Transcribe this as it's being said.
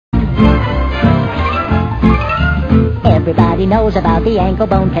Everybody knows about the ankle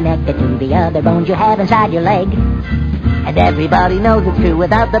bone connected to the other bones you have inside your leg. And everybody knows it's true,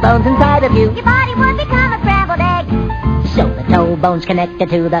 without the bones inside of you, your body would become a scrambled egg. So the toe bone's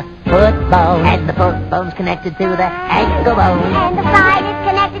connected to the foot bone, and the foot bone's connected to the ankle bone, and the side is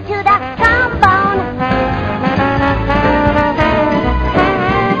connected to the thumb bone.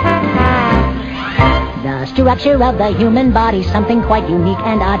 The structure of the human body's something quite unique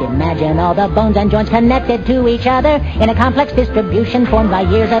and odd. Imagine all the bones and joints connected to each other in a complex distribution formed by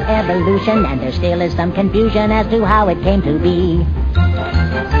years of evolution, and there still is some confusion as to how it came to be.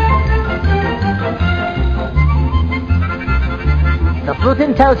 The foot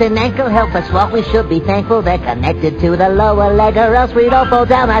and toes and ankle help us walk. We should be thankful they're connected to the lower leg, or else we'd all fall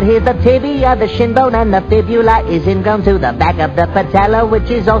down. Right here's the tibia, the shin bone, and the fibula is ingrown to the back of the patella, which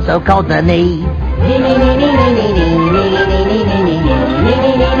is also called the knee. Here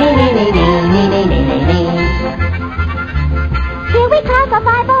we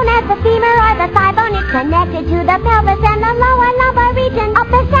classify bone as the femur or the thigh bone. It's connected to the pelvis and the lower lumbar region, up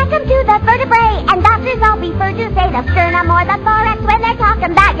the sacrum to the vertebrae, and doctors all prefer to say the sternum or the thorax when they're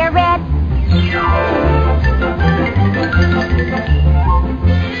talking about your ribs.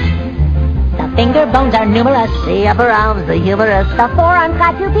 The finger bones are numerous. The upper arm's the humerus. The forearm's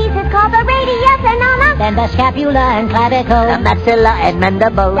got two pieces called the radius and ulna. Then the scapula and clavicle. The maxilla and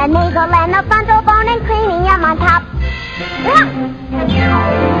mandible. The nasal and the frontal bone and cranium on top.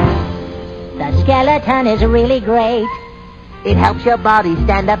 The skeleton is really great. It helps your body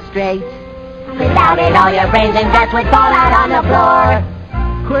stand up straight. Without it, all your brains and guts would fall out on the floor.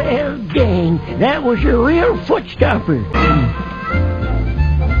 Well, dang, that was a real foot stopper.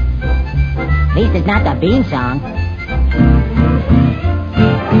 At least it's not the bean song.